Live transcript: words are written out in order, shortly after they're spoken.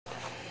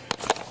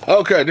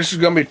Okay, this is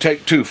going to be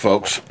take two,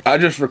 folks. I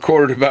just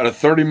recorded about a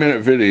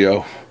 30-minute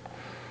video,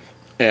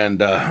 and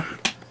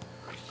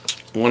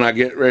when I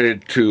get ready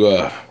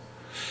to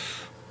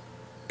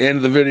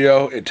end the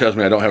video, it tells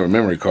me I don't have a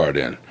memory card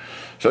in.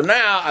 So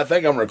now I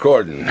think I'm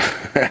recording.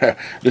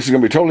 This is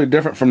going to be totally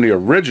different from the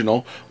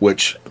original,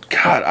 which,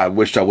 God, I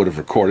wished I would have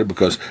recorded,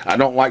 because I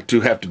don't like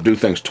to have to do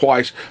things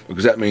twice,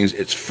 because that means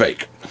it's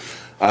fake.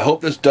 I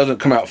hope this doesn't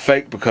come out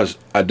fake, because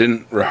I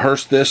didn't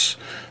rehearse this.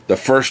 The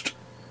first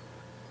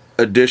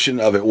edition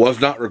of it was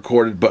not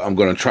recorded, but I'm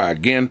going to try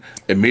again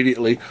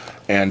immediately.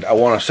 And I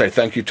want to say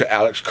thank you to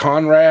Alex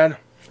Conrad.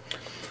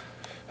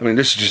 I mean,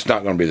 this is just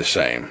not going to be the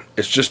same.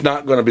 It's just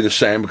not going to be the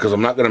same, because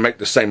I'm not going to make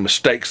the same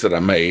mistakes that I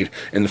made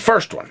in the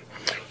first one.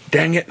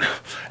 Dang it.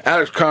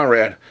 Alex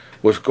Conrad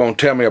was going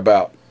to tell me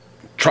about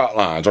trot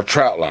lines or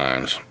trout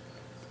lines.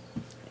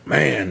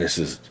 Man,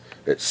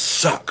 it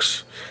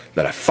sucks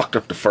that I fucked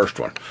up the first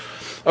one.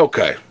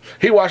 Okay,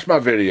 he watched my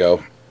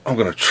video. I'm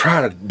going to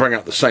try to bring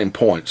out the same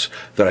points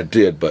that I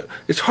did, but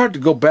it's hard to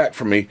go back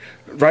for me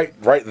right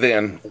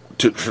then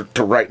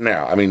to right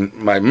now. I mean,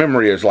 my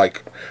memory is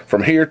like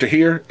from here to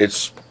here. It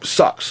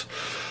sucks.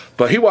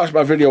 But he watched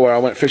my video where I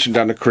went fishing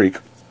down the creek,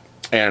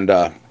 and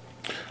I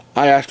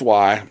asked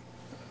why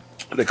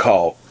they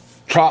call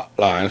trot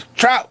lines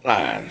trout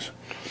lines.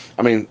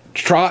 I mean,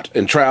 trot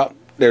and trout,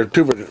 they're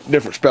two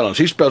different spellings.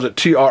 He spells it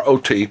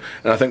T-R-O-T,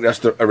 and I think that's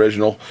the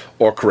original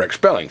or correct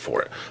spelling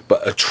for it.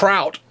 But a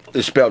trout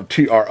is spelled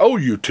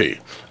T-R-O-U-T,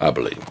 I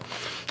believe.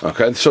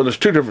 Okay, so there's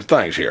two different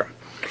things here.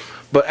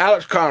 But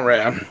Alex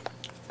Conrad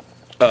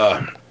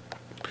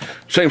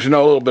seems to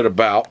know a little bit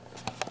about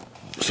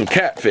some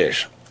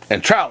catfish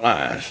and trout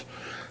lines.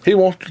 He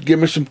wants to give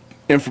me some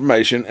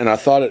information, and I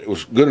thought it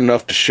was good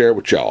enough to share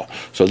with y'all.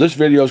 So this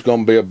video is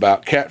going to be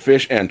about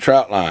catfish and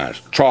trout lines.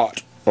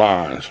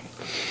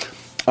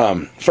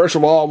 First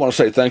of all, I want to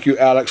say thank you,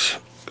 Alex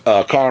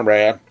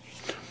Conrad,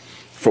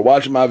 for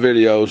watching my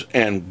videos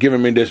and giving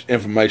me this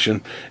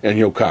information in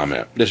your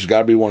comment. This has got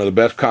to be one of the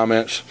best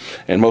comments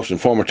and most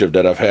informative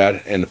that I've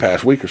had in the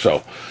past week or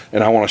so,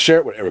 and I want to share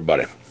it with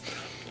everybody.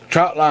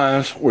 Trout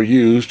lines were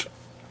used,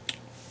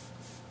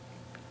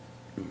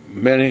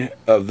 many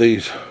of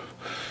these.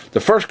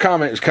 The first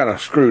comment is kind of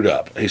screwed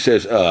up. He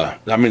says, I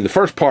mean, the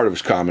first part of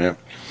his comment,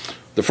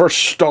 the first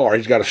star,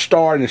 he's got a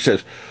star, and it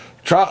says,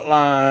 trout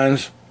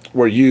lines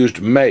were used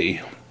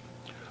May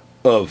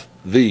of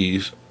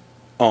these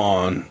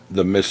on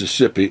the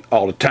Mississippi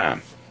all the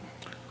time.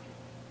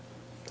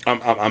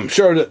 I'm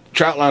sure that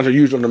trout lines are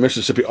used on the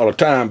Mississippi all the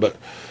time, but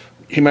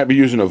he might be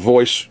using a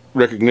voice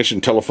recognition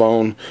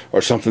telephone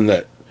or something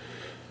that,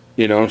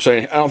 you know what I'm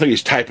saying? I don't think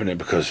he's typing it,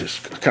 because it's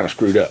kind of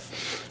screwed up.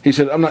 He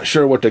said, I'm not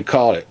sure what they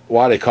call it,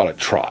 why they call it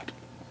trot.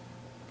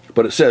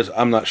 But it says,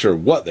 I'm not sure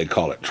what they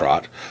call it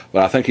trot,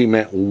 but I think he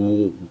meant,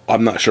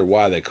 I'm not sure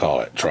why they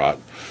call it trot.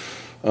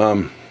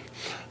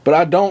 But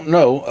I don't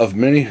know of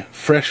many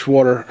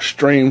freshwater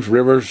streams,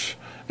 rivers,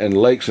 and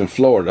lakes in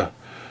Florida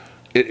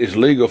it is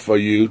legal for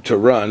you to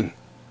run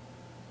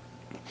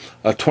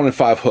a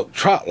 25-hook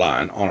trot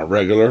line on a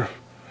regular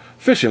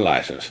fishing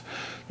license.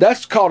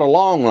 That's called a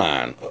long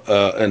line,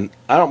 and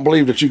I don't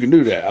believe that you can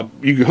do that.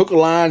 You can hook a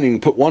line, you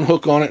can put one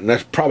hook on it, and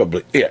that's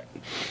probably it.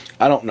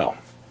 I don't know.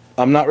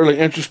 I'm not really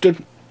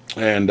interested,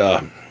 and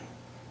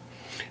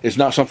it's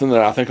not something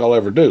that I think I'll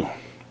ever do.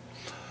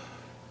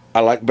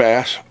 I like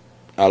bass.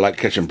 I like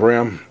catching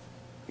brim.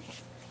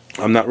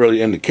 I'm not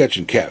really into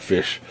catching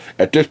catfish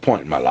at this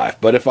point in my life,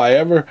 but if I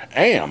ever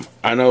am,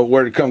 I know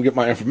where to come get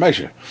my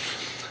information.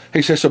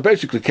 He says, so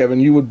basically,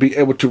 Kevin, you would be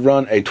able to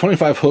run a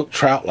 25-hook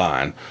trout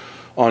line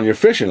on your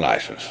fishing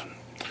license.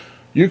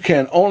 You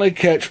can only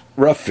catch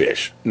rough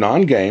fish,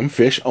 non-game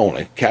fish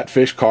only,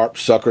 catfish, carp,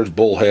 suckers,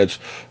 bullheads,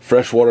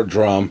 freshwater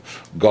drum,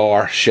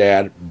 gar,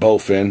 shad,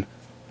 bowfin,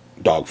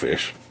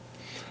 dogfish,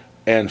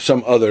 and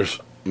some others,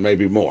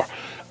 maybe more.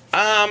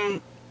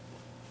 I'm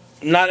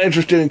not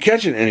interested in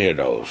catching any of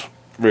those,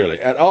 really,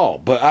 at all.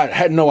 But I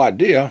had no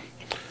idea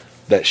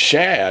that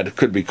shad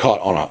could be caught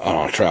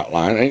on a trout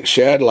line. Ain't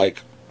shad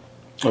like,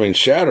 I mean,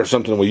 shad are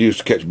something we used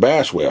to catch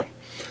bass with.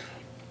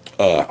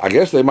 I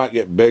guess they might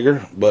get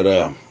bigger,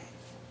 but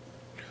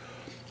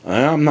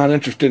I'm not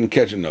interested in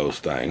catching those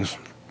things.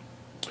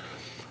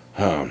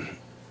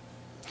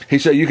 He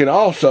said you can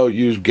also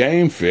use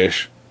game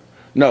fish.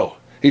 No,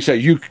 he said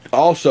you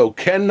also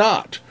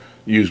cannot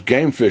use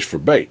game fish for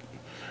bait.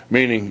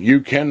 Meaning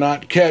you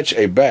cannot catch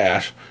a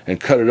bass and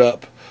cut it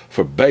up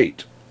for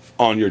bait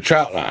on your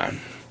trout line.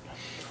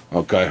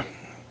 Okay.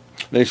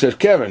 Then he says,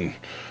 Kevin,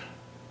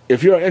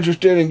 if you're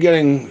interested in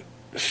getting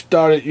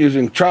started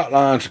using trout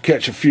lines to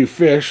catch a few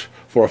fish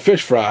for a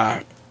fish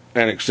fry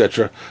and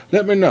etc.,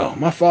 let me know.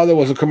 My father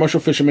was a commercial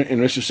fisherman in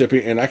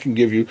Mississippi, and I can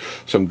give you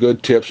some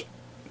good tips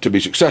to be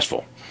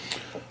successful.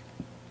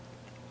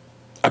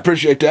 I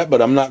appreciate that,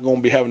 but I'm not going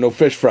to be having no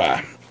fish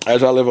fry.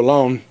 As I live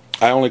alone,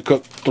 I only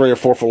cook 3 or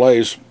 4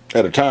 fillets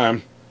at a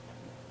time,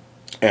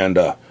 and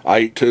I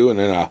eat 2, and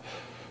then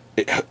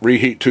I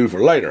reheat 2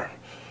 for later.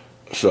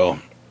 So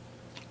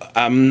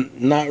I'm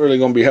not really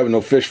going to be having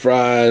no fish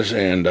fries,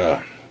 and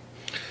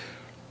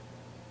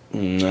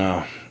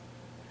No.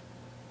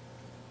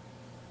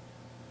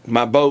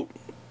 My boat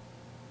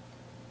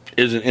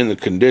isn't in the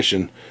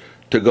condition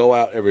to go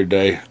out every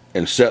day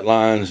and set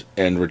lines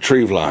and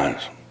retrieve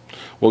lines.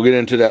 We'll get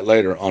into that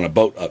later on a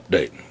boat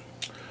update.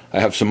 I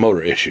have some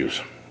motor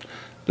issues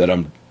that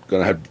I'm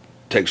going to have to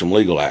take some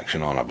legal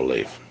action on, I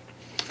believe.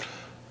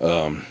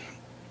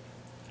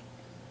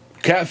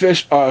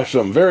 Catfish are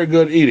some very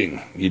good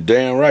eating. You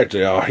damn right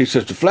they are. He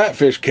says the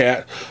flatfish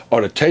cat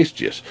are the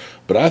tastiest,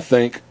 but I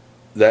think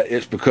that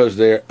it's because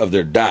of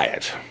their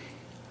diet.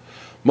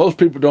 Most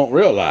people don't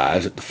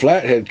realize that the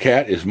flathead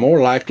cat is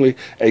more likely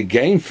a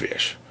game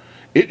fish.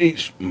 It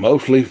eats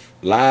mostly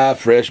live,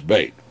 fresh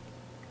bait.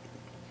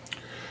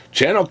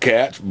 Channel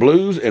cats,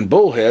 blues, and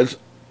bullheads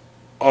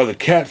are the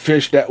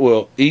catfish that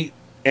will eat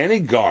any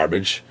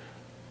garbage.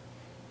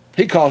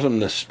 He calls them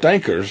the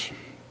stinkers,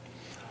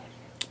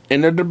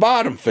 and they're the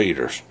bottom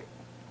feeders.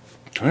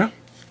 Well,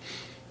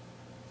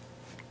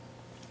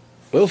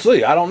 we'll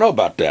see. I don't know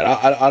about that.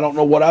 I don't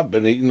know what I've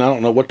been eating. I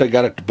don't know what they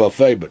got at the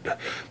buffet, but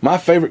my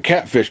favorite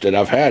catfish that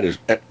I've had is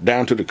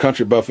down to the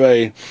country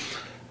buffet,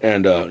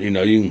 and you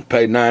know, you can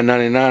pay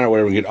 $9.99 or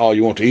whatever and get all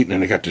you want to eat,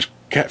 and they got this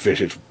catfish.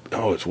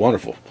 It's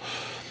wonderful.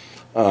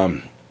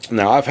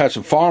 Now, I've had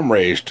some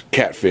farm-raised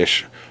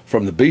catfish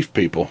from the beef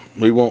people.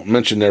 We won't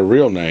mention their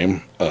real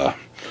name,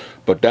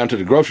 but down to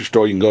the grocery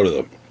store, you can go to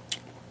the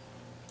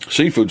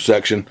seafood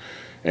section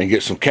and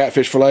get some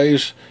catfish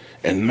fillets,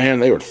 and man,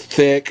 they were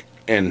thick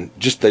and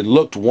just they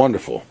looked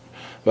wonderful.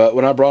 But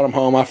when I brought them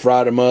home, I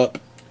fried them up,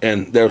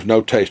 and there was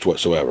no taste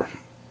whatsoever.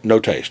 No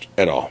taste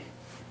at all.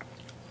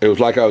 It was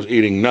like I was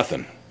eating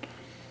nothing.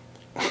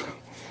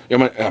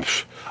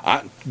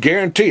 I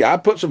guarantee I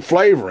put some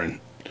flavoring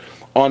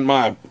on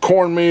my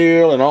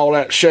cornmeal and all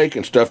that shake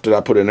and stuff that I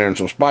put in there and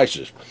some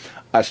spices.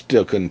 I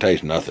still couldn't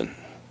taste nothing.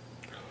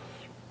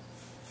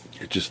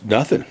 It's just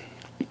nothing.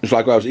 It's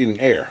like I was eating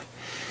air.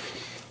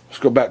 Let's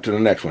go back to the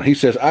next one. He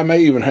says, I may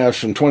even have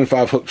some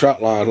 25 hook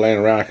trout lines laying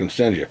around I can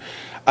send you.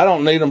 I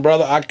don't need them,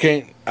 brother. I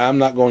can't. I'm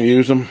not going to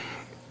use them.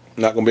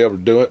 I'm not going to be able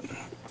to do it.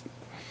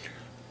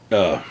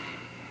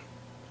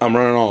 I'm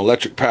running on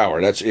electric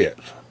power. That's it.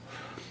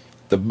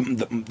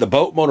 The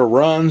boat motor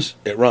runs.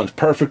 It runs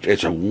perfect.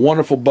 It's a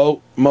wonderful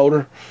boat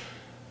motor.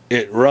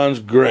 It runs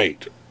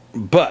great.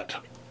 But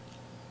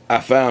I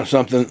found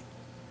something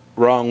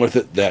wrong with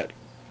it that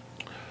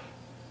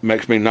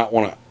makes me not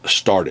want to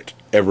start it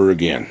ever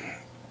again.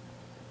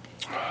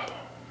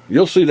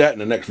 You'll see that in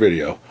the next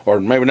video. Or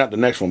maybe not the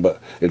next one, but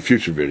in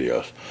future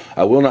videos.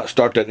 I will not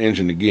start that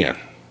engine again.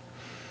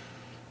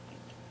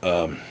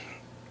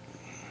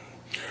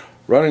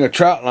 Running a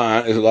trout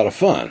line is a lot of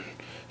fun.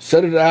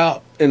 Set it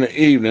out in the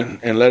evening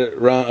and let it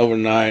run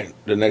overnight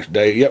the next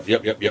day.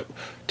 Yep.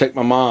 Take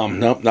my mom.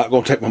 Nope, not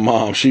going to take my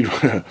mom.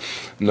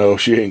 No,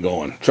 she ain't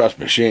going. Trust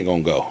me, she ain't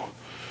going to go.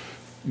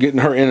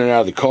 Getting her in and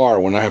out of the car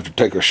when I have to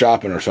take her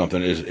shopping or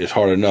something is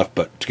hard enough,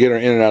 but to get her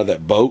in and out of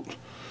that boat,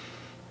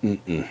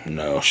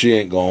 no, she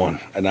ain't going,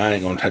 and I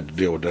ain't going to have to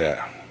deal with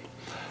that.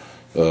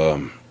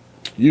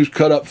 Use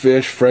cut-up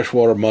fish,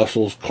 freshwater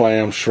mussels,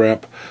 clams,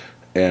 shrimp,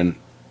 and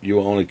you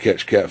will only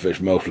catch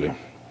catfish mostly.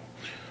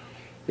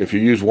 If you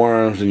use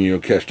worms, then you'll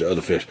catch the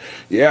other fish.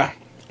 Yeah,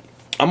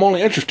 I'm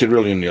only interested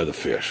really in the other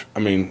fish. I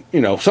mean,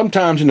 you know,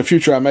 sometimes in the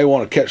future I may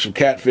want to catch some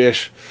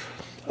catfish,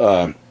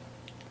 but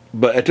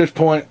at this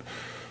point,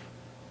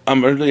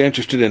 I'm really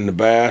interested in the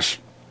bass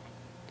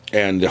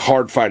and the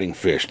hard-fighting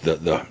fish,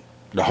 the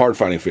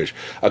hard-fighting fish.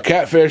 A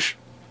catfish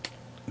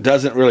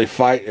doesn't really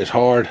fight as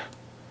hard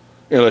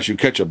unless you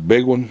catch a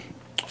big one,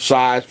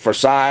 for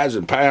size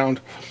and pound.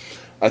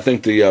 I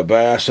think the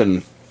bass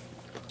and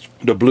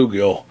the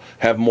bluegill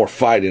have more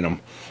fight in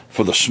them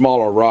for the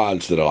smaller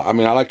rods that I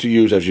mean, I like to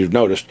use, as you've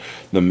noticed,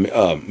 the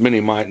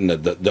mini mite and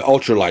the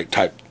ultralight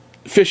type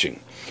fishing,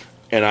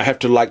 and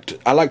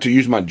I like to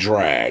use my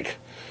drag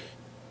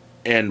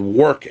and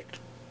work it.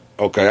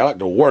 Okay, I like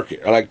to work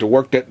it. I like to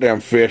work that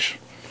damn fish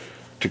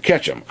to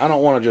catch them. I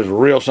don't want to just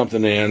reel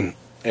something in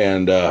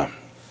and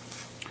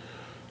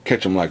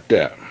catch them like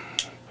that.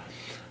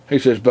 He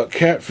says, but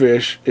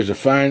catfish is a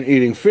fine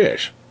eating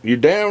fish. You're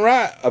damn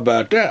right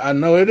about that. I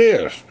know it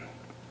is.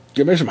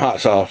 Give me some hot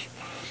sauce.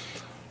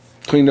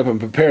 Cleaned up and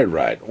prepared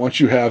right. Once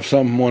you have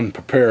someone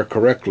prepare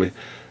correctly,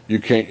 you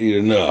can't eat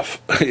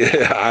enough.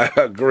 Yeah,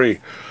 I agree.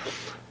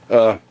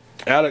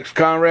 Alex,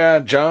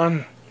 Conrad,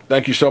 John,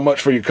 thank you so much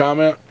for your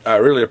comment. I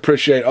really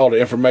appreciate all the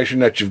information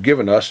that you've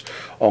given us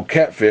on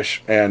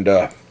catfish, and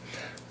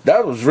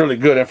that was really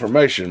good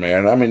information,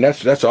 man. I mean,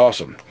 that's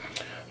awesome.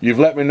 You've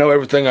let me know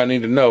everything I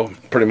need to know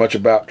pretty much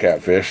about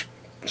catfish,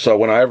 so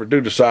when I ever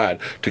do decide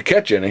to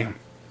catch any,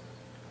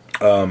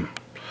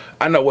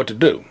 I know what to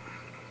do.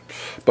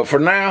 But for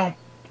now,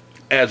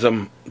 as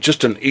I'm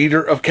just an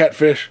eater of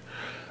catfish,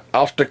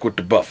 I'll stick with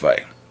the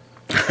buffet.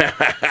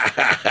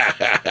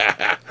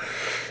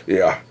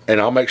 Yeah, and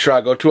I'll make sure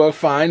I go to a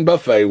fine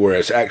buffet where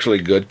it's actually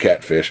good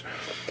catfish.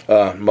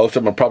 Most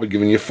of them are probably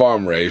giving you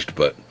farm raised,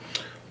 but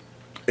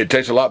it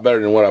tastes a lot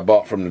better than what I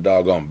bought from the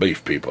doggone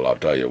beef people, I'll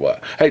tell you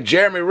what. Hey,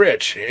 Jeremy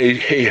Rich,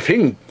 if he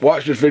can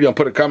watch this video and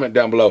put a comment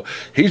down below,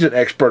 he's an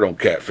expert on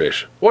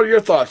catfish. What are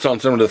your thoughts on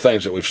some of the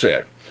things that we've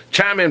said?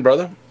 Chime in,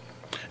 brother.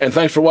 And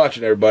thanks for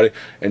watching, everybody.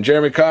 And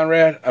Jeremy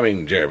Conrad,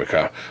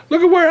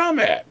 look at where I'm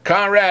at.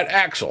 Conrad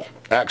Axel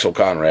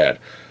Conrad.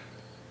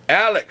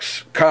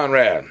 Alex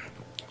Conrad.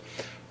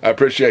 I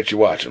appreciate you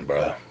watching,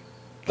 brother.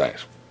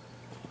 Thanks.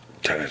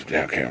 Turn this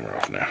damn camera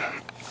off now.